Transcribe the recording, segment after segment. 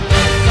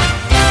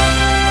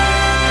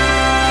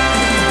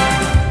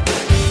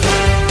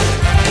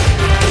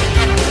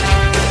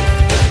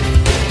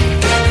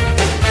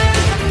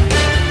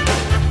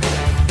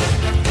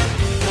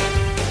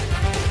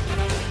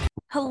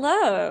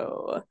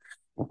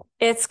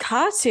It's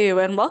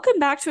Katu, and welcome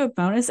back to a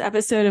bonus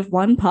episode of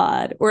One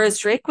Pod, or as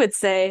Drake would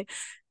say,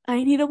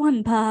 I need a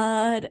one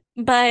pod.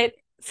 But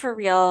for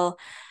real,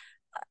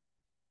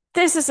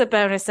 this is a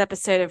bonus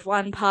episode of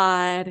One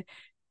Pod.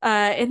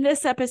 In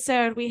this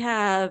episode, we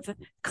have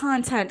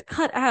content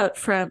cut out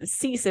from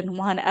season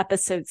one,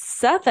 episode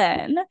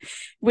 7,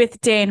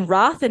 with Dane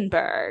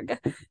Rothenberg.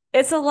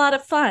 It's a lot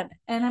of fun,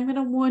 and I'm going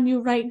to warn you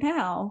right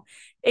now,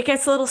 it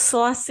gets a little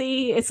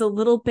saucy, it's a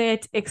little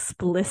bit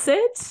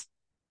explicit.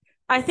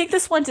 I think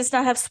this one does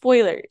not have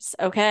spoilers,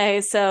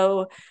 okay?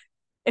 So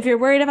if you're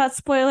worried about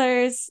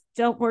spoilers,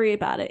 don't worry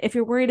about it. If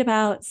you're worried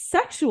about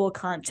sexual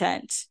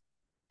content,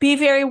 be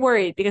very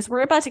worried because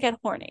we're about to get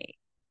horny.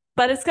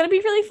 But it's going to be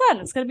really fun.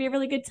 It's going to be a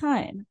really good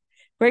time.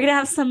 We're going to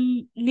have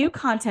some new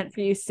content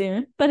for you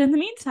soon. But in the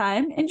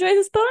meantime, enjoy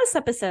this bonus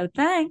episode.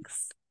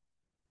 Thanks.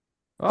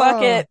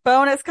 Fuck it.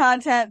 Bonus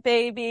content,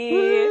 baby.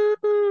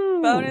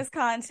 Woo! Bonus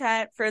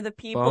content for the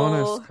people.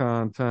 Bonus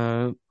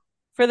content.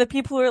 For the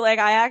people who are like,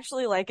 I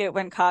actually like it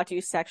when Katu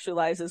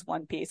sexualizes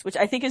One Piece, which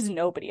I think is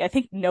nobody. I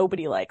think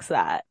nobody likes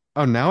that.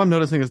 Oh, now I'm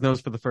noticing his nose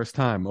for the first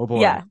time. Oh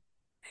boy. Yeah.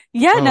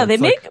 Yeah, Oh, no, they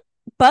it's make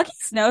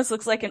Buggy's nose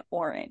looks like an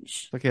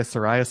orange. like he has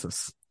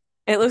psoriasis.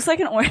 It looks like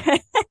an orange.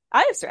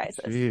 I have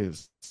psoriasis.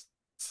 Jeez.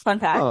 Fun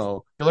fact.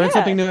 Oh, you learn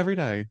something new every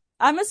day.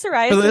 I'm a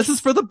psoriasis. So this is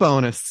for the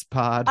bonus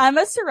pod. I'm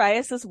a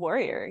psoriasis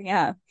warrior.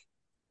 Yeah.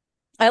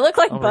 I look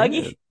like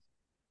Buggy.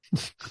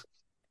 Right.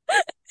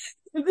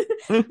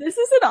 This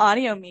is an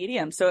audio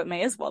medium, so it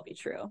may as well be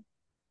true.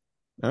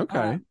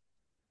 Okay.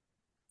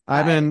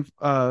 I'm in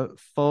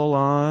full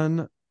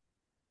on.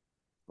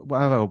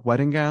 I have a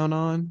wedding gown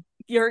on.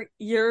 You're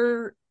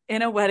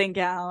in a wedding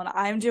gown.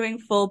 I'm doing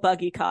full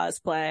Buggy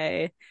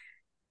cosplay.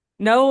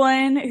 No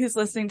one who's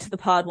listening to the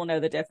pod will know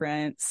the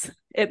difference.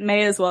 It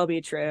may as well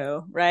be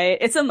true, right?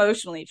 It's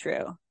emotionally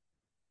true.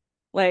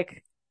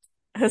 Like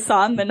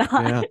Hassan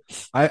Minaj.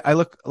 Yeah. I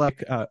look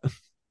like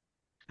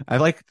I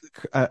like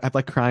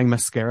crying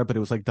mascara, but it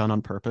was like done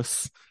on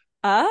purpose.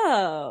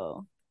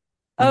 Oh,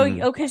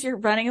 because you're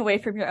running away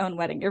from your own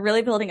wedding. You're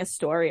really building a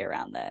story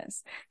around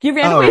this. You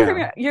ran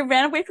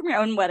away from your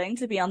own wedding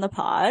to be on the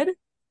pod.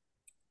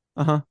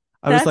 I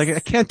was like,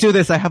 I can't do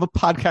this. I have a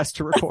podcast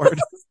to record.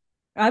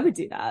 I would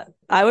do that.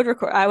 I would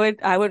record.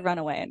 I would run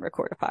away and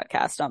record a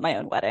podcast on my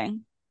own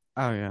wedding.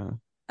 Oh yeah.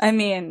 I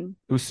mean,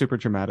 it was super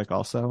dramatic.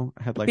 Also,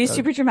 I had like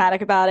super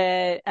dramatic about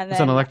it, and then I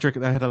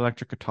had an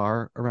electric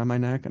guitar around my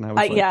neck, and I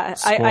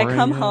was I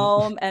come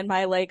home and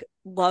my like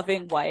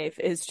loving wife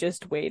is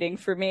just waiting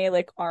for me,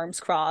 like arms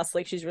crossed,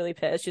 like she's really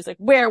pissed. She's like,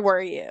 "Where were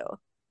you?"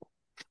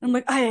 I'm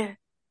like,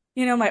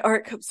 my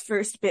art comes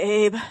first,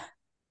 babe.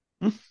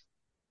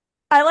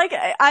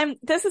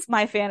 This is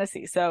my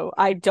fantasy, so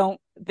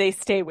they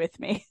stay with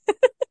me,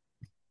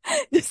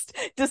 just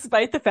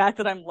despite the fact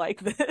that I'm like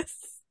this.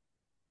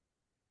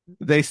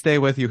 They stay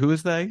with you. Who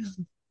is they?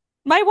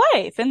 My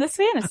wife in this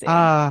fantasy.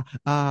 My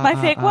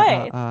fake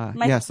wife.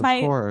 Yes, of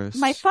course.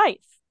 My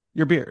fife.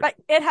 Your beard. But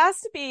it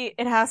has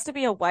to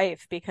be a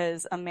wife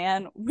because a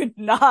man would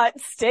not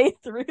stay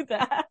through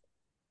that.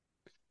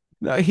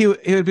 No, he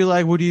would be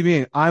like, "What do you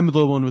mean? I'm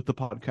the one with the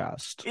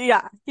podcast."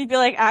 Yeah, he'd be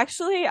like,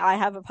 "Actually, I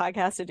have a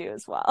podcast to do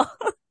as well."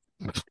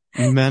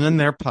 Men and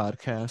their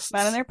podcasts.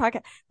 Men and their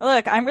podcast.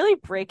 Look, I'm really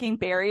breaking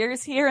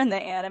barriers here in the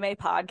anime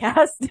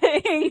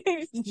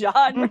podcasting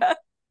genre.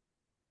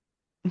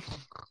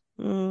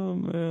 Oh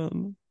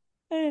man.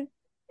 Where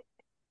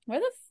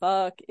the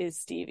fuck is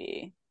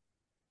Stevie?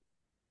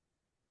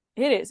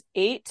 It is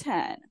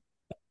 8:10.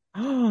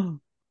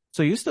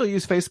 So you still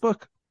use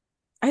Facebook?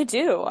 I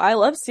do. I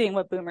love seeing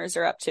what boomers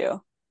are up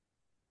to.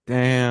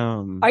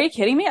 Damn. Are you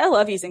kidding me? I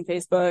love using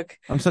Facebook.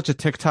 I'm such a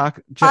TikTok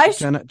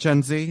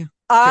Gen Z.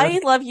 I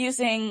love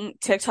using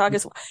TikTok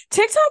as well.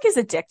 TikTok is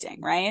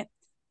addicting, right?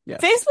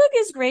 Yes. Facebook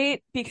is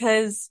great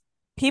because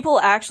people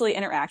actually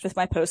interact with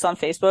my posts on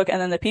Facebook,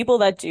 and then the people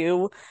that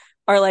do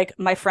are like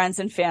my friends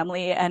and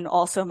family and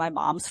also my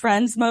mom's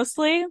friends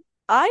mostly.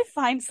 I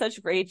find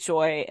such great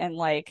joy in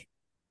like,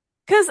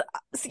 because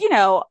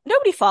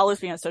nobody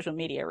follows me on social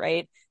media,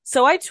 right?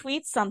 So I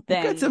tweet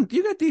something.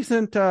 You got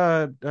decent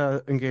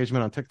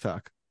engagement on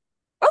TikTok.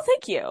 Oh,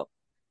 thank you.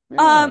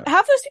 Yeah.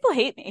 Half those people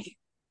hate me.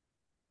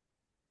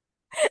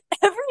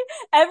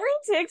 Every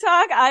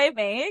TikTok I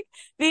make,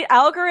 the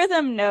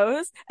algorithm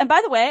knows. And by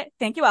the way,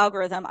 thank you,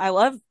 algorithm. I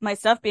love my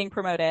stuff being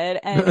promoted,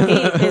 and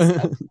hate is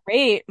a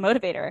great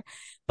motivator.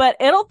 But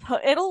it'll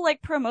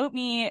like promote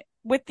me,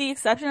 with the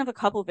exception of a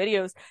couple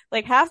videos.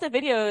 Like half the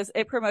videos,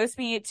 it promotes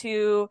me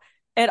to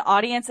an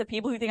audience of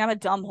people who think I'm a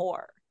dumb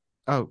whore.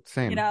 Oh,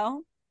 same.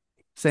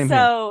 Same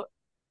so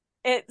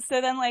here.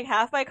 So then like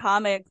half my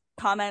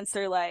comments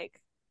are like,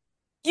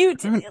 you're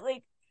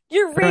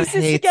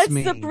racist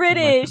against the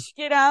British,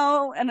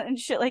 and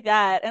shit like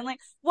that. And like,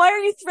 why are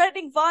you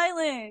threatening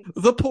violence?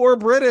 The poor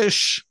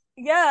British.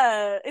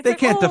 Yeah. They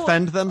can't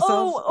defend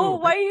themselves.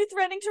 Why are you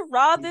threatening to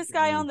rob this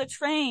guy on the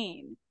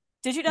train?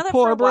 Did you know that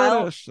poor for a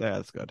while? British. Yeah,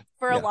 that's good.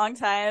 For a long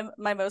time,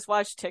 my most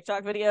watched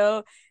TikTok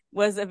video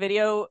was a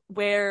video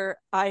where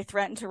I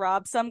threatened to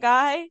rob some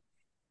guy.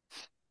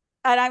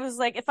 And I was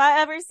like, if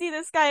I ever see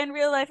this guy in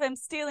real life, I'm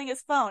stealing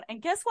his phone.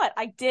 And guess what?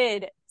 I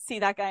did see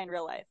that guy in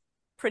real life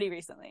pretty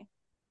recently.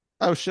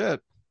 Oh shit.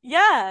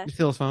 Yeah. You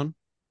steal his phone?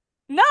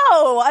 No,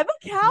 I'm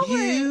a coward.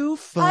 You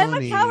I'm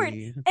a coward.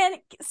 phony. And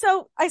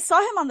so I saw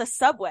him on the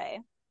subway,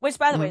 which,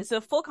 by the way, Mhm.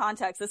 so full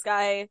context, this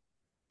guy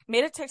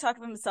made a TikTok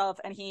of himself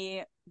and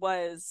he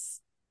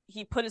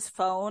put his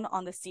phone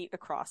on the seat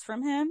across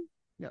from him.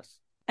 Yes.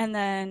 And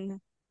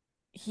then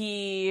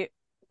Stevie's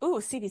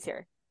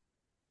here.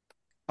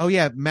 Oh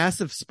yeah,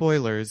 massive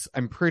spoilers.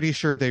 I'm pretty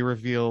sure they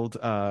revealed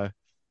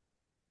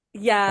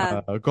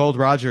Yeah. Gold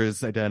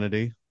Roger's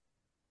identity.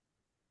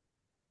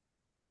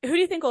 Who do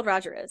you think Gold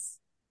Roger is?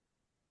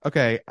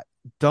 Okay,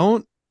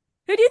 don't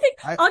Who do you think?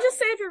 I I'll just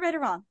say if you're right or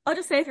wrong. I'll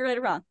just say if you're right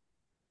or wrong.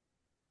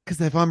 because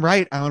if I'm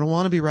right, I don't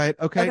want to be right.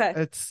 Okay,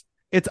 Okay.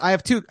 it's I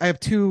have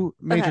two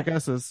major Okay.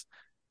 guesses.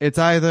 It's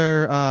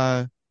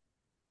either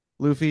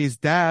Luffy's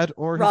dad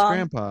or his Wrong.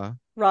 grandpa.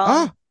 Wrong.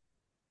 Ah,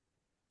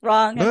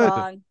 Wrong and good,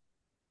 wrong.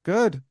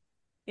 good.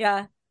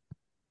 Yeah.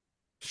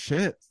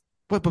 Shit.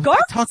 But before I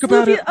talk Garp's about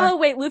Luffy. it, Oh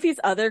wait, Luffy's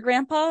other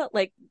grandpa.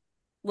 Like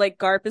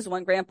Garp is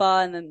one grandpa,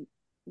 and then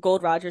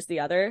Gold Roger's the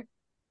other.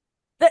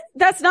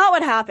 That's not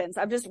what happens.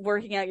 I'm just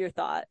working out your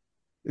thought.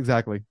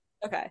 exactly.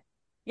 Okay.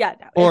 Yeah.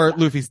 No. It's Or not.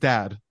 Luffy's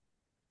dad.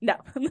 No.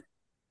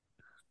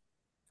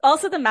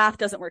 Also, the math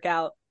doesn't work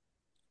out.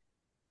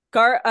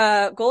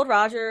 Gold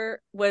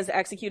Roger was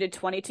executed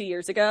 22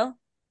 years ago.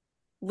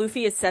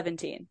 Luffy is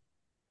 17.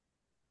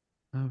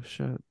 Oh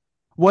shit.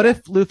 What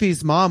if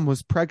Luffy's mom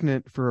was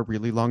pregnant for a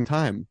really long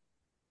time?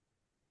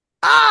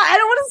 I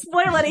don't want to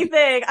spoil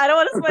anything. I don't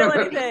want to spoil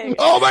anything.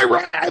 Oh, am I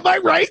right? Am I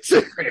right?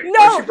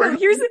 No,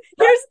 here's the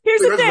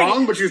thing.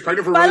 Wrong, but she was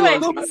pregnant for a By the really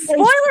way, long time.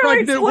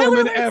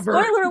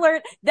 spoiler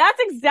alert. That's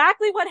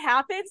exactly what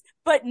happens,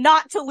 but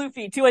not to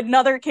Luffy, to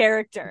another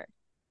character.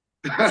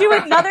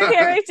 To another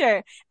character.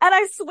 And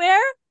I swear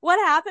what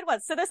happened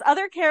was, so this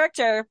other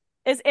character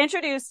is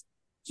introduced,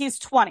 he's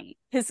 20.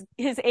 His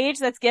age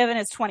that's given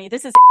is 20.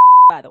 This is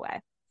by the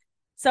way.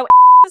 So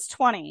is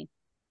 20.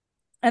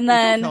 And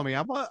then Don't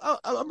tell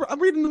me. I'm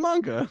reading the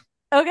manga.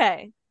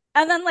 okay.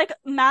 And then like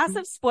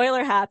massive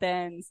spoiler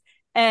happens.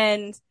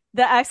 And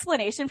the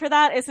explanation for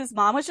that is his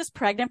mom was just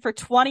pregnant for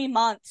 20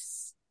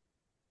 months.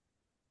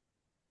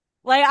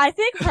 Like, I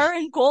think her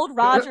and Gold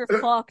Roger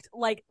fucked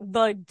like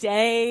the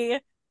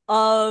day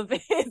of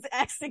his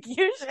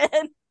execution.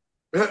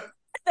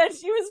 That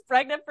she was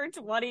pregnant for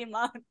 20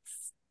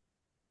 months.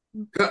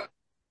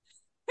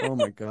 Oh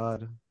my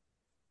god.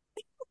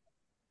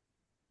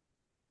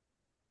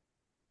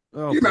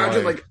 Oh, Can you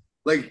imagine, boy.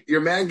 like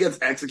your man gets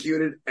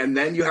executed, and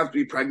then you have to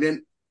be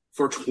pregnant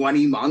for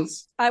 20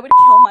 months, I would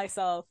kill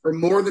myself. or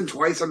more than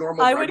twice a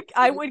normal. I would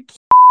kill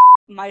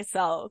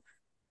myself.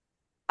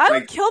 I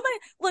would kill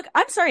look,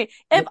 I'm sorry.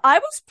 If I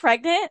was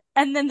pregnant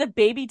and then the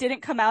baby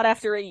didn't come out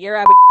after a year, I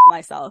would kill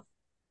myself.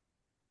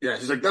 Yeah,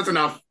 she's like, that's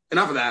enough.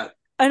 Enough of that.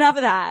 Enough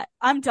of that.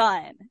 I'm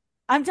done.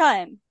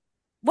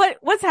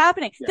 What's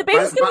happening? Yeah, The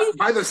baby's gonna be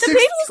by the the sixth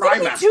baby's gonna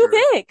be trimester. too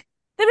big.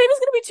 The baby's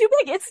gonna be too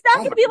big. It's not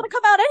Oh gonna be able to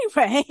come out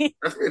anyway.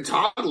 That's a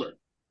toddler.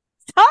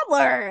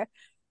 Toddler.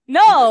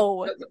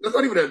 No. That's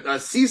not even a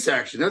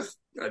C-section. That's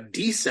a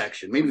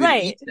D-section. Maybe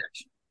Right. the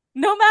E-section.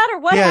 No matter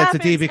what Yeah, happens,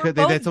 it's a D because we're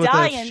both that's what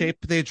dying. the shape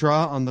they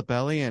draw on the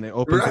belly, and it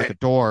opens like Right. a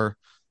door.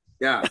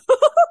 Yeah.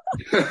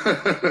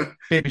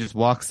 Baby just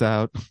walks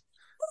out.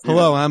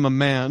 Hello, I'm a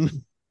man.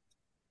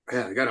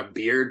 Yeah, I got a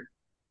beard.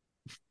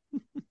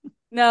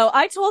 No,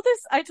 I told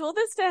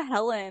this to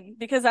Helen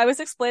because I was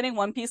explaining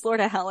One Piece lore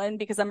to Helen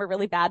because I'm a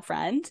really bad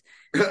friend.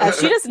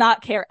 She does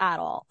not care at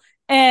all.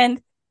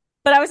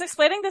 But I was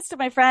explaining this to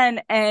my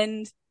friend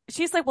and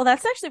she's like, well,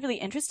 that's actually really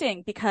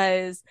interesting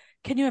because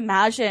can you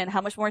imagine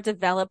how much more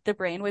developed the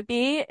brain would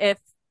be if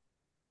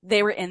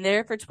they were in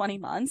there for 20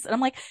 months? And I'm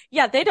like,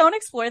 yeah, they don't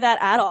explore that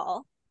at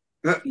all.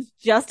 He's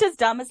just as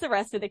dumb as the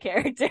rest of the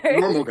characters.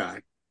 Normal guy.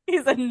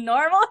 He's a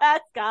normal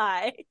ass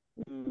guy.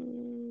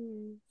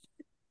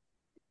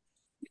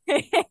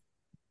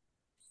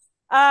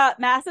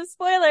 Massive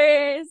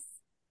spoilers.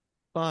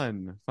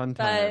 Fun But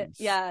times.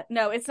 yeah,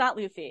 no, it's not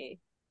Luffy.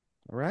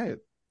 All right.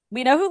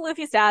 We know who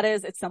Luffy's dad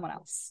is. It's someone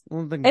else.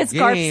 Well, the It's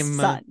game Garp's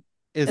son.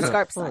 is It's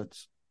Garp's son. afoot.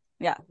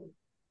 Yeah.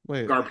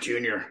 Wait. Garp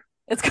Jr.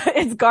 It's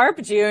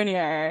Garp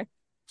Jr.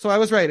 So I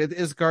was right. It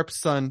is Garp's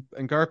son,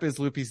 and Garp is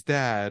Luffy's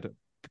dad.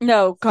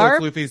 No, So it's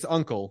Garp Luffy's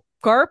uncle.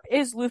 Garp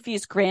is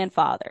Luffy's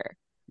grandfather.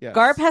 Yes.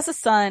 Garp has a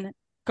son.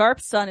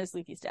 Garp's son is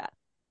Luffy's dad.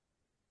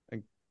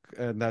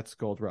 And that's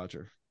Gold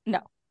Roger. No,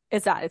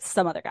 it's not. It's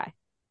some other guy.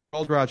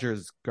 Gold Roger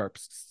is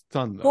Garp's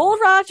son, though. Gold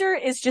Roger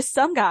is just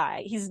some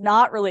guy. He's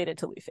not related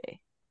to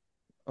Luffy.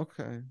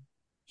 Okay.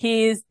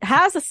 He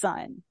has a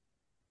son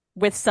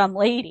with some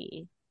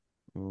lady.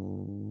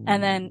 Ooh.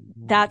 And then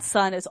that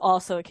son is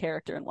also a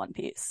character in One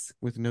Piece.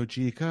 With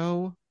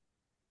Nojiko?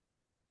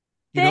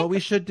 You know what we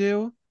should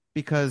do?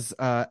 Because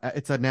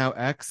it's a now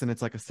X and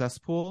it's like a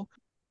cesspool.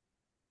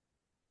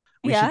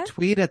 We should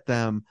tweet at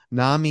them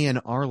Nami and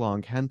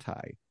Arlong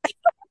hentai.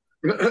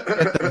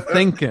 Get them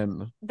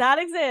thinking. That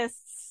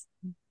exists.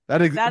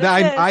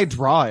 I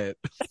draw it.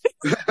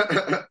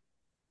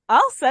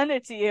 I'll send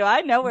it to you.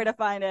 I know where to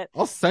find it.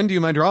 I'll send you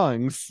my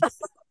drawings.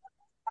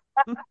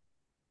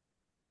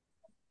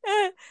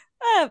 I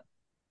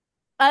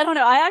don't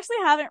know. I actually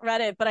haven't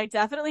read it, but I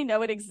definitely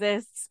know it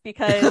exists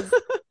because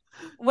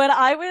when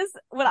I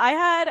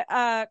had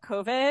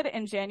COVID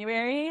in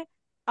January,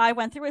 I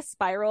went through a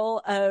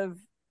spiral of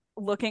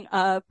looking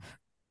up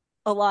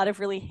a lot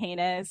of really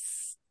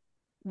heinous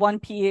One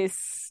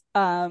Piece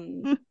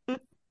fan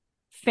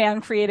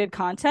created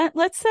content,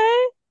 let's say.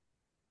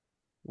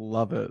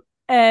 Love it.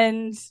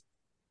 And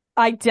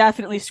I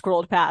definitely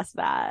scrolled past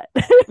that.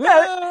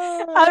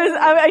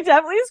 I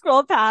definitely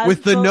scrolled past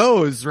with the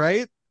nose,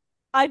 right?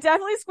 I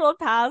definitely scrolled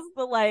past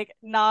the like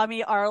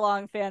Nami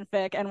Arlong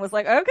fanfic and was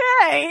like,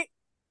 okay,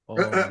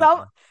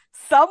 someone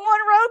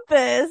wrote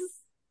this.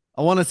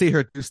 I want to see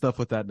her do stuff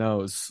with that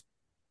nose.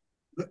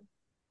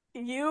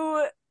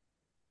 You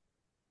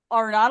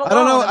are not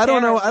alone. I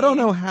don't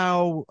know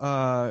how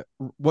how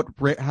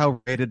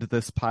rated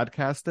this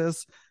podcast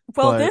is.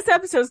 Well, this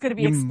episode is going to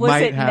be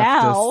explicit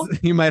now.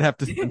 You might have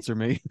to censor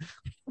me.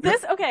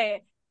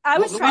 Okay.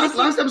 Last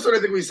episode, I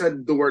think we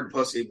said the word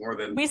pussy more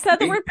than we said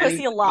the word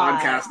pussy a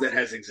lot. Podcast that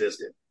has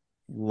existed.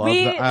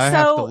 I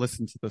have to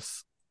listen to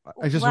this.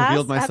 I just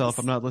revealed myself.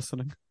 I'm not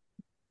listening.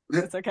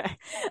 It's okay.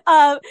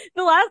 The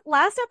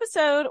last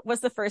episode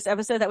was the first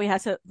episode that we had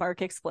to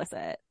mark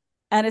explicit,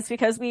 and it's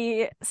because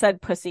we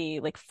said pussy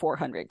like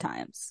 400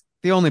 times.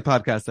 The only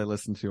podcasts I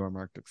listen to are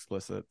marked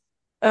explicit.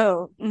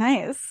 Oh,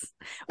 nice.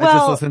 I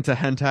just listen to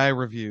hentai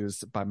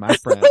reviews by my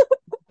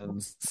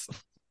friends.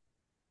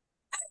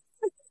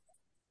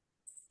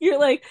 You're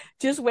like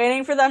just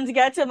waiting for them to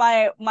get to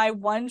my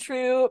one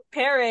true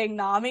pairing,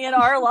 Nami and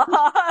Arlong.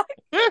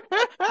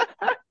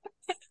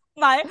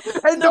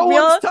 No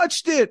one's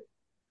touched it.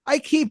 I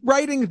keep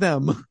writing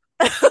them.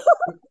 I've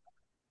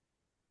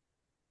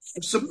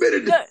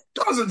submitted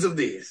dozens of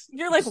these.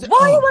 You're like,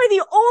 why am I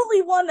the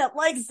only one that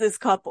likes this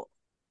couple?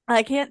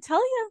 I can't tell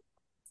you.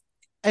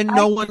 And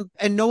no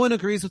one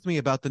agrees with me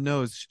about the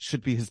nose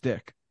should be his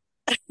dick.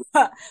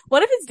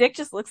 What if his dick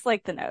just looks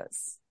like the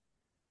nose?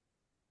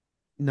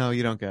 No,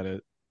 you don't get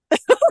it.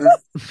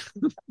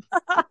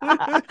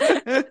 I'm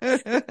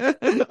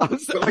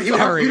sorry.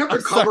 You'd have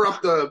to cover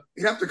up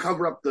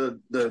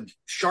the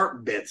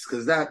sharp bits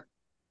because that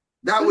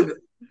would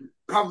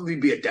probably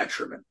be a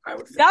detriment, I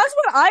would think. That's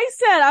what I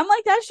said. I'm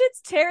like, that shit's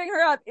tearing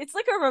her up. It's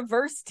like a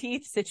reverse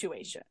teeth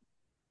situation.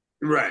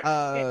 Right.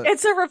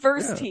 It's a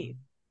reverse teeth.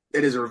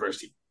 It is a reverse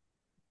teeth.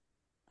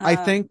 I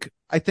think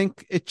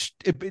it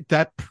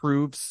that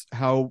proves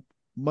how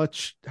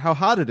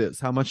hot it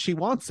is, how much she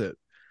wants it.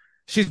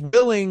 She's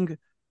willing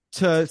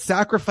to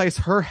sacrifice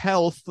her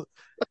health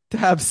to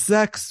have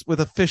sex with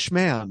a fish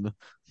man.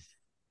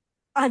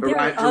 To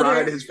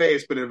ride his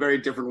face, but in a very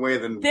different way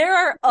than... There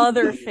are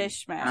other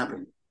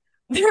fishmen.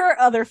 There are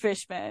other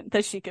fishmen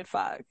that she could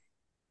fuck.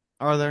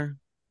 Are there?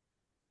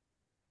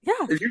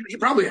 Yeah. She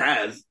probably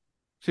has.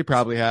 She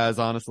probably has,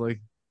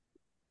 honestly.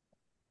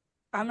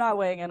 I'm not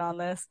weighing in on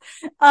this.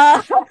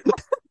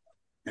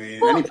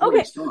 Dude,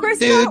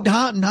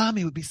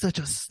 Nami would be such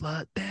a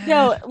slut.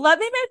 No, let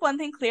me make one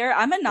thing clear.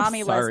 I'm a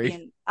Nami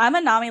lesbian. I'm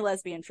a Nami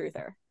lesbian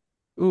truther.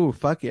 Ooh,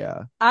 fuck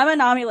yeah. I'm a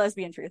Nami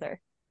lesbian truther.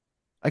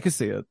 I can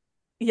see it.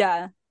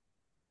 Yeah.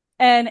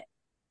 And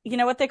you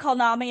know what they call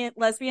Nami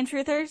lesbian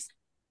truthers?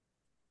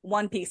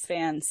 One Piece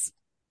fans.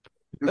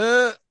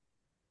 If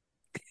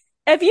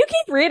you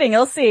keep reading,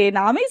 you'll see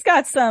Nami's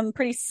got some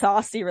pretty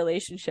saucy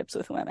relationships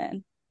with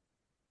women.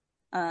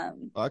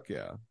 Fuck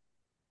yeah.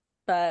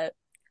 But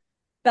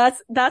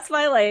that's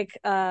my like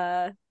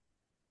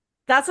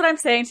that's what I'm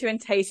saying to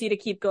entice you to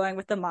keep going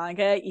with the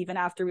manga even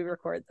after we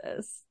record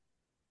this.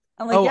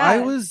 I'm like,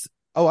 I was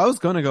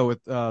gonna go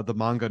with the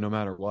manga no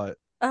matter what.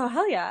 Oh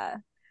hell yeah.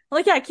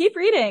 Like, yeah, keep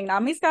reading.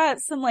 Nami's got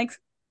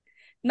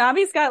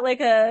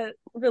like a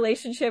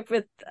relationship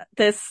with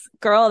this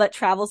girl that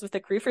travels with the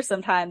crew for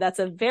some time. That's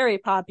a very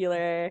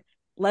popular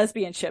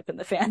lesbian ship in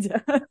the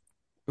fandom.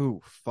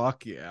 Ooh,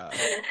 fuck yeah.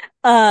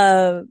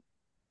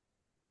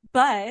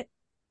 But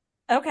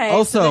okay.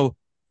 Also,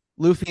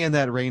 Luffy and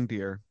that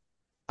reindeer.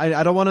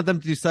 I don't want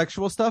them to do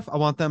sexual stuff. I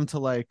want them to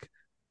like,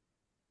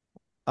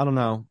 I don't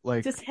know,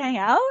 like just hang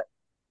out.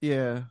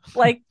 Yeah,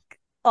 like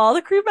all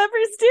the crew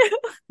members do.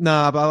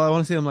 Nah, but I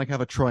want to see them like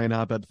have a Troy and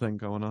Abed thing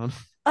going on.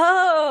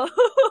 Oh,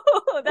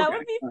 that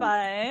would be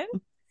fun.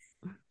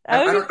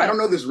 I don't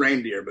know this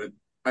reindeer, but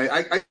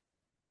I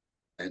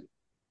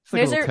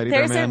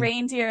there's a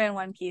reindeer in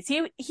One Piece.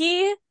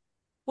 He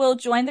will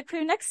join the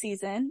crew next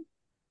season.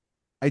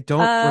 I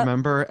don't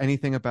remember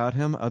anything about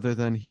him other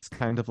than he's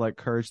kind of like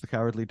Courage the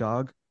Cowardly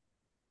Dog.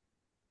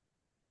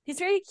 He's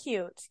very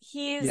cute.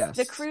 He's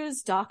the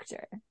crew's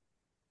doctor.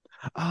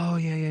 Oh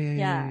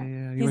yeah.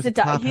 He He's wears a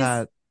top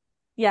hat.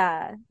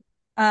 Yeah.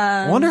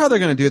 I wonder how they're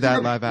going to do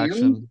that live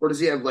action. Or does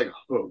he have like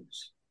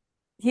hooves?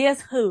 He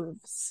has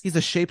hooves. He's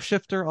a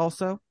shapeshifter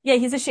also? Yeah,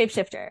 he's a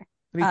shapeshifter.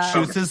 And he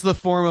chooses the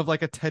form of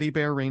like a teddy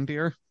bear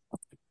reindeer.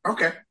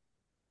 Okay.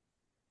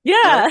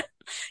 Yeah.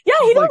 Yeah,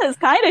 he does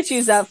kind of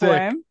choose that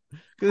form.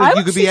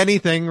 You could be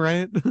anything,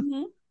 right?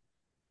 Mm-hmm.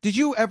 Did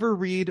you ever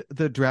read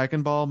the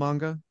Dragon Ball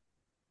manga?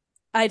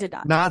 I did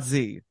not. Not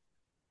Z.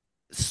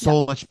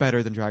 So much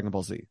better than Dragon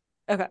Ball Z.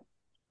 Okay.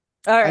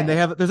 All right. And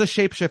there's a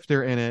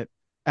shapeshifter in it,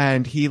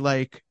 and he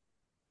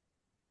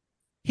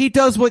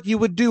does what you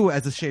would do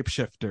as a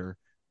shapeshifter.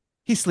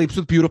 He sleeps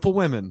with beautiful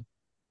women.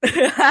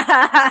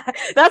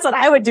 That's what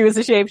I would do as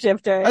a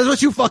shapeshifter. That's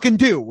what you fucking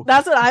do.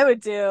 That's what I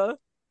would do.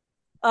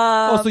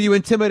 Also, you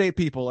intimidate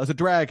people as a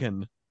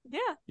dragon. Yeah.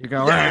 You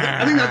go.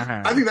 Yeah,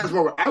 I think that's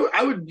more.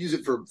 I would use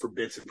it for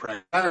bits and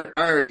pranks.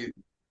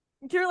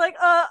 You're like,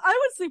 I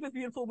would sleep with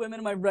beautiful women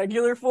in my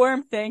regular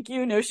form. Thank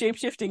you. No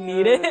shapeshifting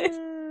needed.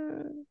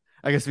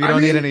 I guess we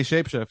don't need any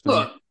shapeshifting.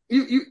 Look,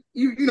 you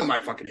know my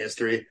fucking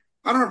history.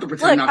 I don't have to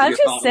pretend not to I'm get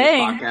just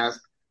saying, on this podcast.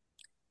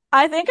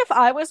 I think if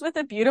I was with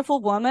a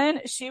beautiful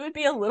woman, she would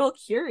be a little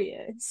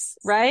curious,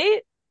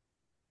 right?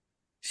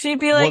 She'd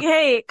be like,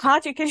 hey,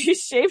 Katya, can you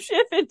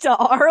shapeshift into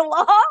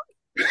Arlong?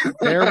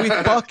 There we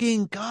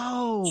fucking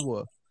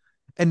go.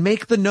 And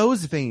make the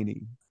nose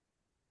veiny.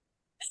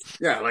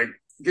 Yeah, like,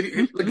 give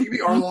me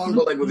Arlong,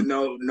 but like with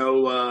no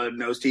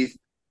nose teeth.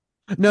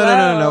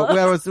 No. We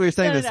were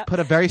saying this.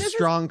 Put a very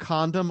strong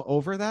condom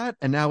over that,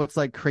 and now it's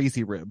like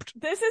crazy ribbed.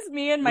 This is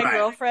me and my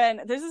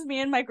girlfriend. This is me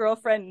and my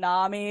girlfriend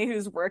Nami,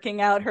 who's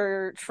working out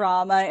her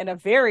trauma in a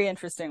very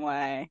interesting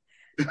way.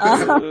 No,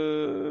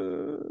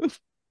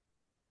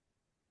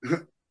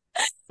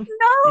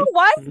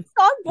 why are you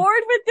on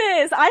board with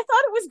this? I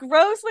thought it was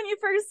gross when you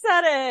first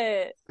said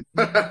it.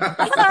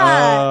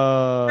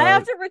 I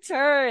have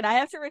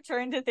to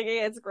return to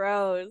thinking it's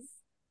gross.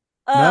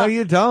 No,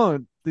 you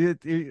don't.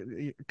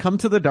 You come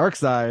to the dark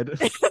side.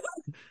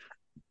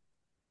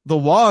 The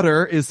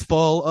water is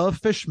full of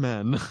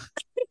fishmen.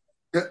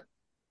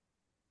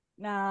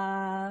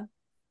 Nah.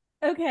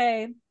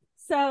 Okay.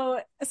 So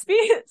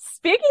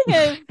speaking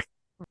of,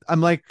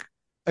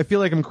 I feel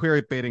like I'm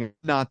queer baiting.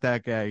 Not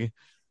that gay.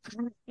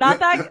 Not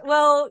that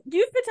well.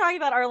 You've been talking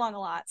about Arlong a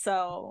lot,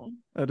 so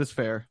that is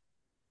fair.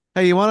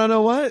 Hey, you want to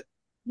know what?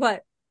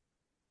 What?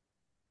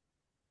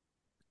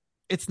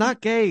 It's not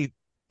gay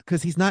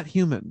because he's not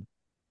human.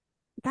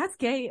 That's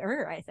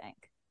gayer, I think.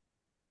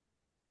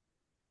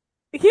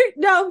 Hear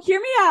me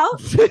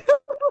out. Hear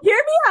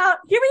me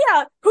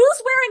out.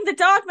 Who's wearing the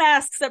dog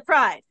masks at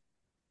Pride?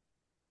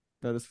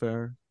 That is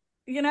fair.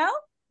 You know?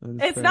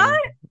 It's fair. not.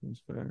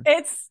 That's fair.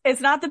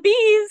 It's not the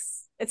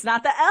bees. It's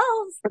not the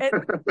elves.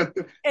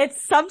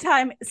 It's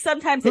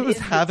sometimes Who's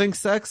having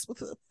sex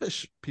with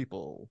fish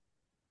people?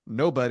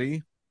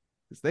 Nobody.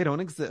 Because they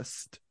don't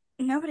exist.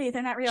 Nobody.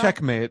 They're not real.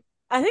 Checkmate.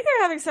 I think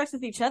they're having sex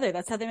with each other.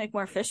 That's how they make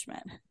more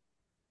fishmen.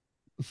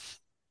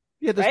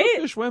 Yeah, there's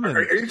no fish women.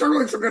 Are you talking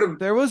like some kind of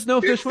there was no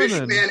fish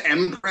women. Fishman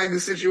M-Preg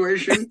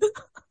situation?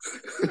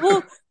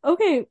 Well,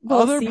 okay.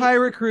 Well, other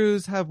pirate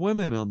crews have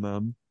women on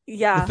them.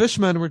 Yeah. The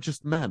fishmen were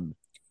just men.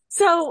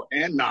 So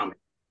and Nami.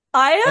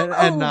 I am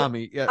and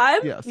Nami. Yeah.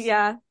 Yes.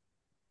 Yeah.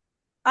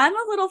 I'm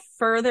a little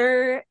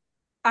further.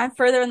 I'm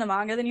further in the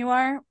manga than you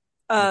are,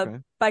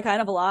 by kind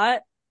of a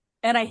lot.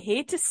 And I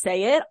hate to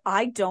say it,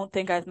 I don't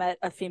think I've met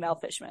a female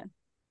fishman.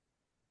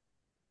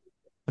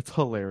 That's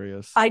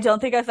hilarious. I don't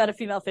think I've met a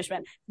female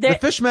fishman. The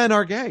fishmen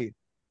are gay.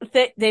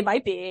 They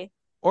might be.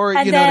 Or,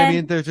 you know what I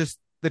mean? They're just,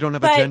 they don't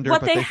have a gender,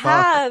 but they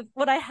fuck.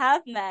 What I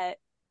have met,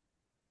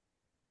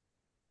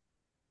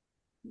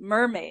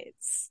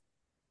 mermaids.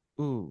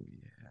 Ooh,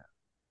 yeah.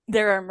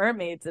 There are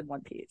mermaids in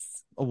One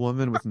Piece. A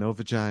woman with no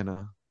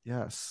vagina.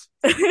 Yes.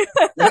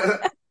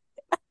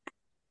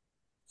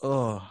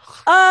 Oh.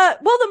 Well,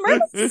 the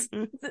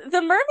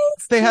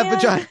mermaids, they have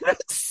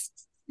vaginas.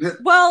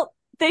 Well,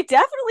 they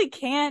definitely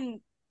can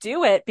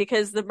do it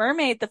because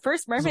the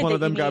first mermaid one of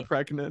them got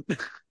pregnant.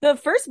 The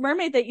first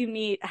mermaid that you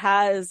meet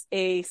has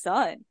a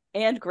son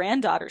and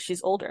granddaughter.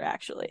 She's older,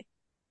 actually.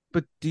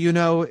 But do you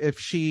know if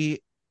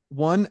she,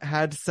 one,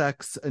 had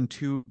sex and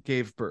two,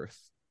 gave birth?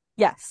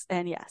 Yes,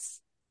 and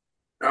yes.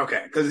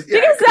 Okay, because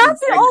that's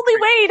the only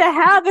way to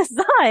have a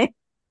son.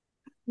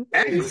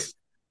 Eggs.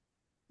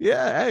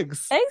 Yeah,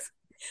 eggs. Eggs?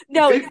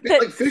 No,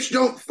 fish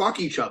don't fuck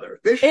each other.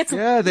 Fish, it's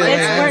worse.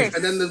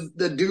 And then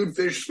the dude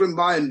fish swim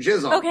by and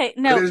jizz on. Okay,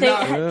 no,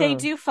 they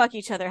do fuck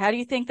each other. How do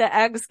you think the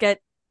eggs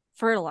get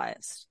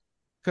fertilized?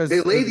 Because they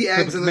lay the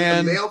eggs and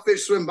then the male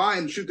fish swim by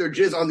and shoot their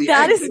jizz on the eggs.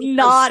 That is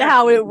not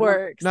how it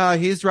works. No,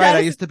 he's right. I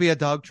used to be a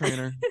dog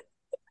trainer.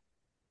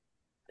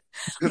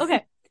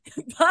 Okay,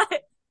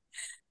 but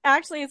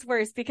actually, it's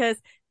worse because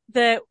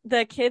the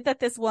kid that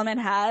this woman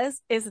has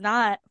is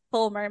not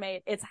full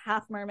mermaid. It's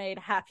half mermaid,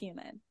 half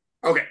human.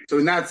 Okay, so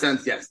in that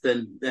sense, yes,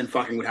 then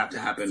fucking would have to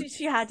happen.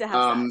 She had to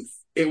have sex.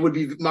 It would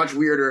be much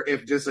weirder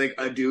if just like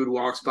a dude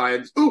walks by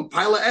and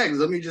pile of eggs.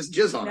 Let me just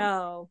jizz on him.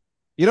 No,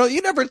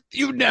 you never. Let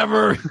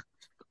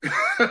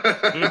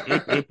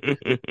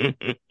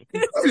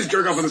me just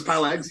jerk off on this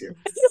pile of eggs here.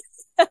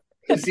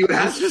 And see what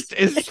happens.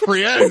 It's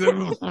free eggs. They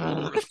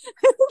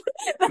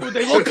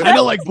look kind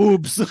of like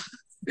boobs.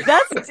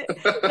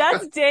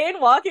 That's Dane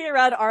walking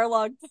around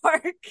Arlong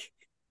Park.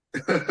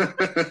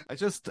 I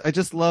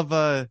just love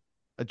a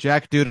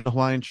jack dude in a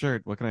Hawaiian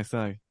shirt. What can I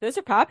say? Those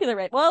are popular,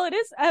 right? Well, it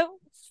is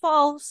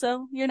fall,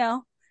 so you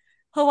know.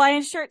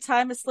 Hawaiian shirt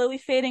time is slowly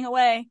fading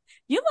away.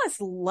 You must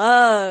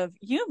love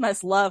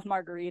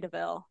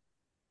Margaritaville.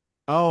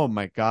 Oh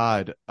my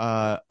God.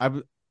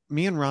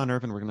 Me and Ron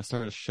Irvin were gonna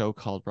start a show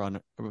called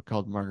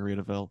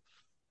Margaritaville.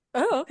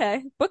 Oh,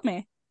 okay. Book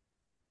me.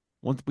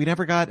 We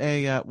never got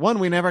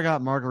we never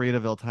got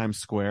Margaritaville Times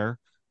Square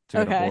to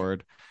get Okay.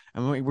 aboard.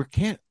 And we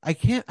can't I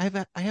can't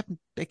I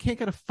can't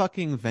get a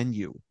fucking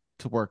venue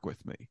to work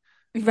with me.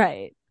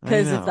 Right.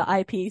 Because of the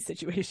IP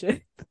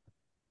situation.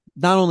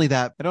 Not only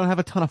that, I don't have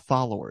a ton of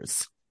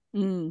followers.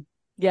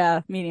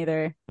 Yeah, me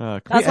neither.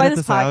 That's why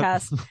this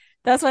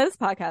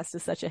podcast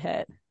is such a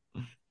hit.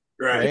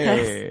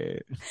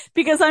 Right.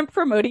 Because I'm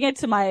promoting it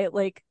to my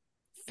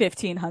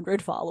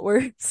 1,500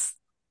 followers.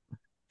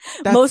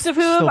 That's most of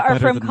whom are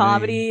from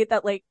comedy me.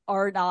 that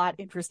are not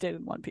interested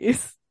in One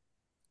Piece.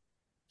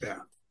 Yeah.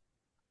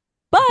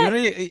 But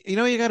you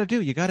know what you got to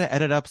do? You got to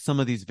edit up some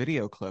of these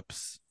video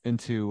clips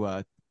into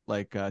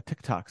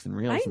TikToks and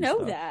Reels. I know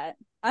stuff. that.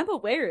 I'm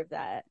aware of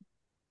that.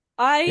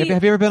 Have you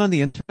ever been on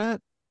the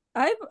internet?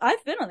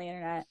 I've been on the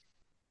internet.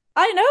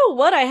 I know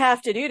what I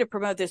have to do to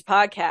promote this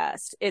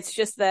podcast. It's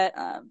just that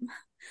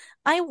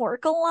I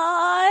work a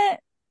lot.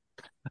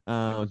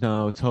 Oh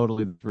no,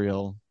 totally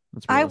real.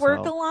 That's real I work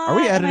a lot. Are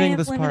we editing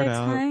this part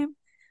out? Time.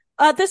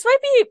 This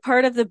might be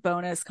part of the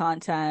bonus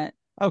content.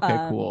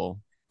 Okay, cool.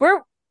 This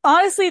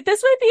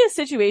might be a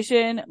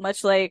situation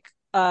much like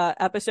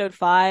episode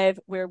 5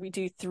 where we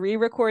do 3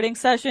 recording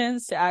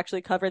sessions to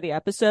actually cover the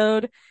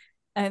episode,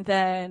 and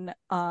then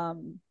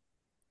I'm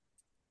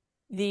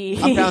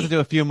down to do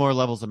a few more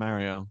levels of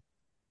Mario.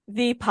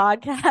 The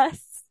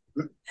podcast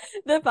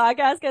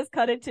gets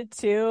cut into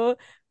 2.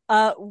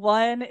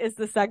 One is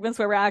the segments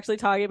where we're actually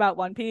talking about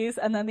One Piece,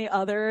 and then the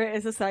other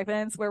is the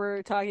segments where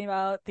we're talking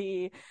about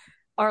the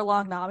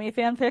Arlong Nami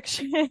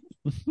fanfiction.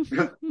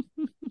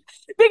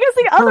 Because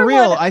the other For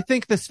real, one, I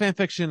think this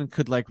fanfiction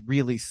could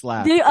really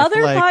slap. The other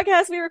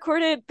podcast we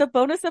recorded, the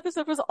bonus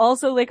episode was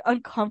also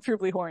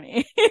uncomfortably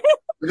horny.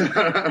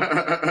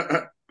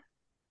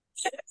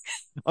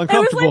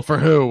 Uncomfortable for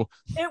who?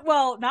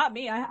 Well, not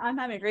me. I'm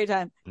having a great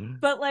time.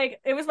 But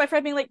it was my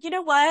friend being you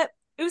know what?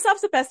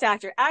 Usopp's the best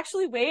actor.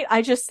 Actually, wait,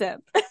 I just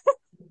simp.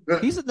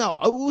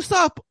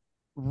 Usopp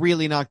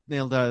really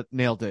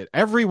nailed it.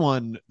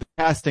 Everyone, the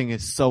casting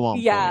is so on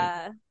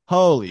point.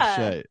 Holy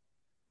shit.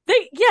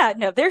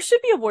 There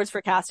should be awards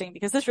for casting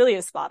because this really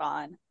is spot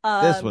on.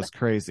 This was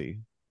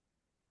crazy.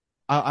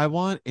 I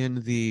want in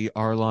the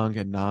Arlong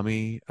and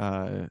Nami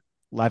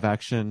live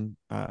action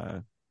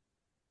the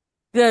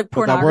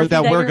pornography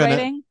that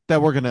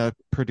we're gonna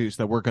produce,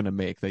 that we're gonna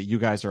make, that you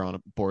guys are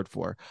on board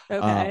for.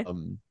 Okay.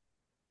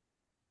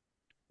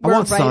 I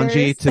want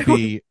Sanji to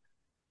be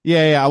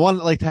I want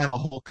to have a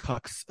whole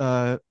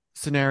cucks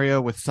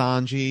scenario with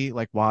Sanji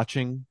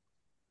watching.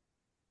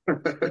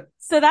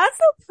 So that's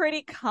a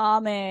pretty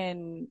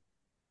common,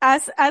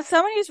 as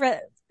someone who's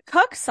read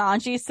cuck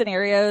Sanji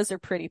scenarios are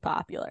pretty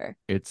popular.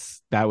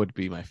 That would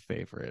be my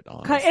favorite,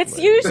 honestly. It's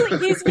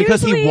usually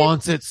because he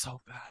wants it so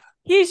bad.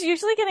 He's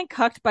usually getting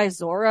cucked by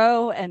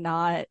Zoro and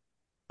not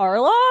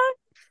Arlong.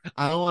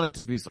 I don't want it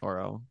to be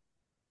Zoro.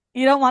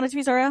 You don't want it to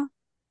be Zoro?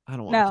 I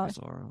don't want it to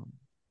be Zoro.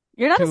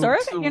 You're not a Zoro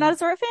fan? You're not a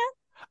Zoro fan?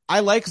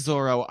 I like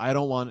Zoro. I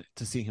don't want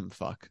to see him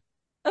fuck.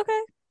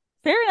 Okay.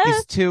 Fair enough.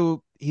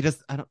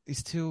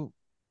 He's too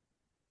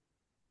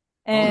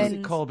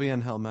and Colby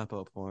and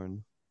Helmeppo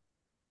porn.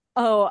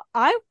 Oh,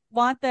 I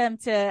want them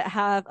to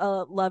have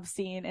a love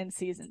scene in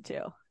season 2.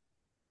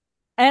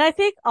 And I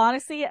think,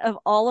 honestly, of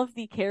all of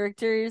the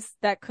characters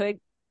that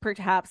could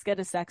perhaps get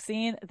a sex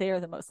scene, they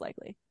are the most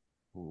likely.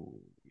 Ooh,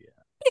 yeah.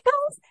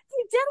 Because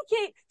they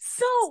dedicate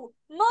so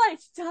much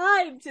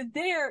time to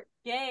their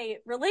gay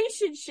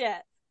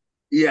relationship.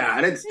 Yeah,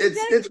 and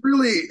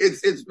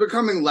it's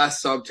becoming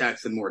less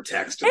subtext and more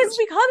text. It's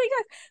becoming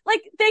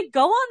they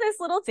go on this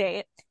little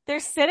date. They're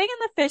sitting in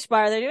the fish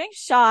bar. They're doing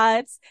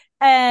shots,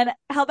 and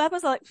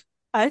Helmeppo's like,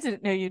 "I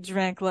didn't know you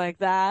drank like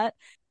that."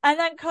 And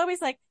then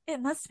Kobe's like, "It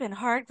must have been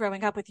hard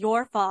growing up with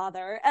your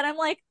father." And I'm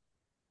like,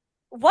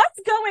 "What's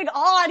going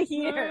on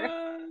here?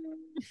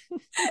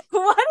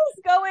 What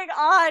is going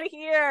on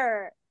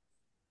here?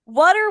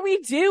 What are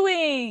we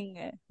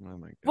doing? Oh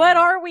my God. What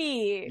are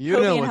we?" You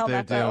Kobe know and what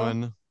Helmeppo. they're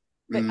doing.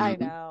 I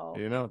know.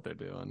 You know what they're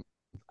doing.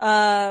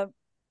 And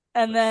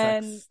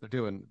then they're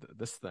doing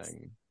this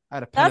thing. I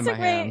had a pen in my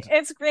hand.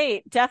 It's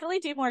great. Definitely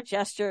do more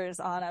gestures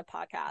on a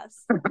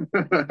podcast.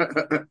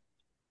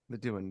 They're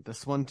doing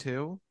this one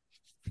too.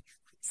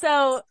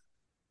 So,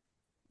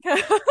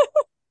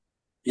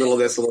 little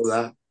this, little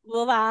that.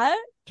 Little that.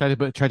 Try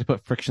to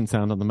put friction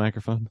sound on the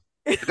microphone.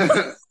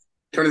 Turn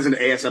this into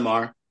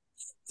ASMR.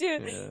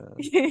 Dude,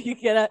 you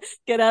get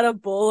out a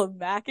bowl of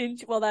mac and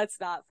cheese. Well, that's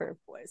not for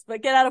boys,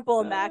 but get out a bowl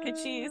of mac and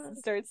cheese and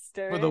start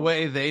stirring. For the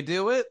way they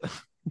do it.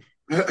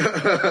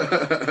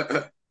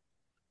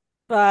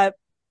 But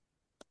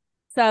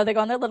so they go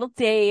on their little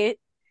date.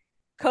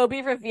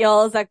 Kobe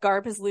reveals that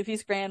Garp is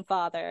Luffy's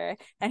grandfather,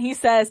 and he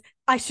says,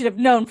 "I should have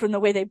known from the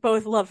way they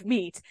both love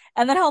meat."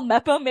 And then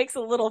Helmeppo makes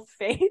a little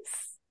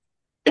face.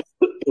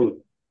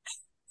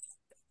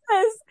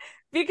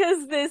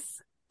 because this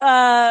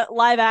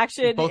live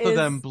action Both is of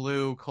them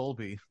blew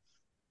Colby.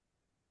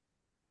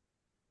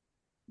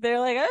 they're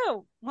like,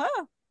 oh, wow.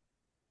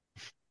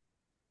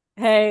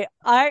 Hey,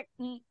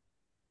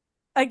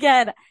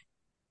 again,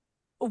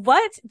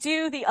 what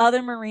do the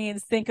other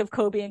Marines think of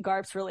Kobe and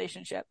Garp's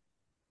relationship?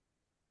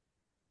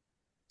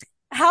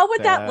 How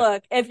would that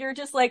look if you're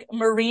just like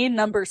Marine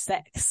number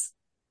 6?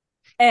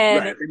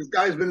 And right. This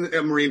guy's been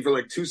a Marine for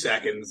like 2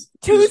 seconds.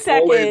 2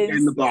 seconds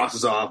in the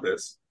boss's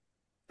office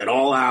at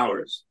all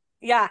hours.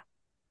 Yeah.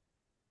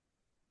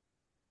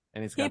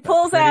 And he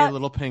pulls pretty out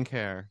little pink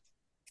hair.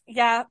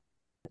 Yeah.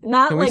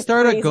 Not Can like we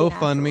start a naturals.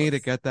 GoFundMe to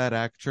get that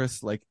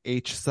actress like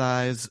H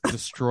size,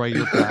 destroy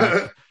your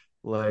back?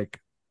 Like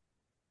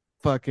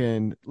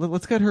fucking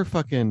let's get her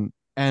fucking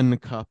N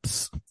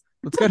cups.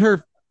 Let's get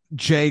her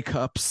J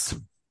cups.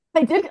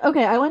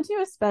 I went to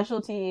a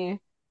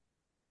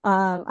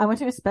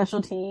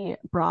specialty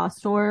bra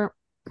store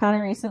kind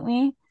of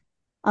recently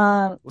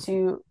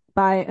to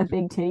buy a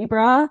big titty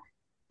bra,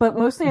 but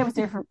mostly I was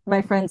there for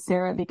my friend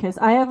Sarah because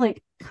I have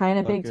like kind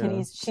of big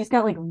titties. She's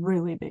got like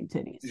really big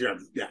titties.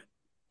 Yeah.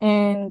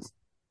 And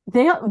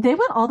they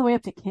went all the way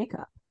up to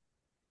K-cup.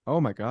 Oh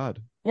my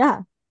god.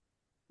 Yeah.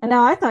 And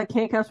now I thought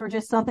K-cups were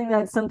just something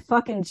that some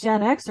fucking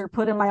Gen Xer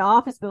put in my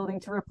office building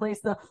to replace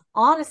the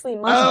honestly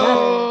much better.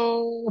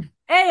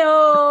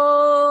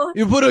 Ayo!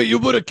 You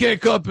put a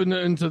K-cup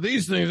into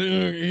these things,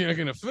 you're not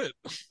gonna fit.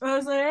 I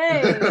was like,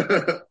 hey,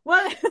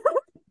 what?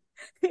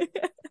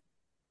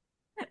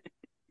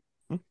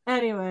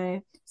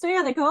 Anyway, so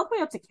yeah, they go all the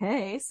way up to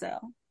K. So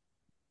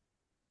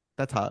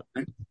that's hot.